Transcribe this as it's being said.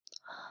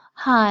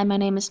Hi, my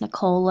name is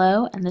Nicole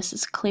Lowe, and this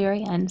is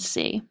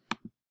ClearyNC.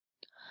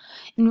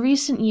 In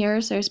recent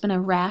years, there's been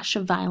a rash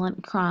of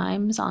violent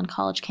crimes on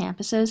college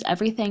campuses,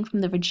 everything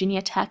from the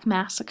Virginia Tech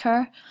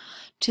massacre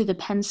to the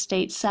Penn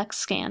State sex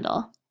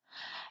scandal.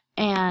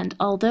 And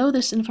although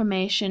this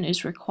information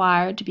is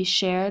required to be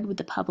shared with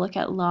the public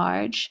at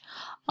large,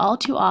 all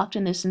too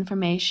often this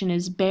information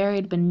is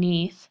buried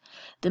beneath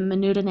the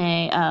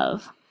minutiae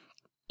of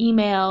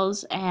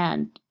emails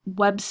and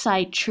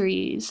website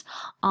trees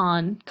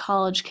on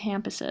college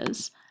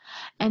campuses.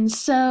 And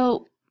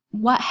so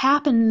what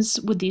happens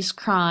with these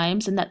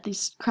crimes, and that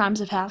these crimes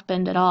have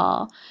happened at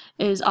all,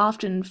 is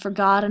often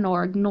forgotten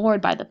or ignored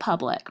by the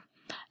public.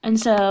 And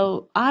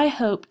so I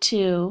hope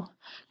to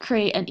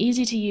create an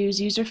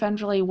easy-to-use,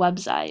 user-friendly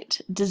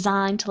website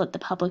designed to let the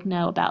public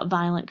know about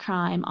violent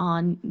crime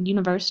on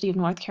University of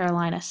North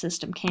Carolina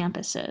system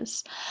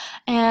campuses.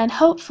 And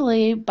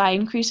hopefully, by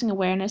increasing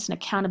awareness and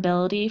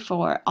accountability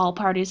for all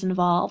parties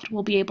involved,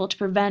 we'll be able to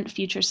prevent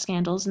future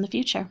scandals in the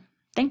future.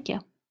 Thank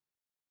you.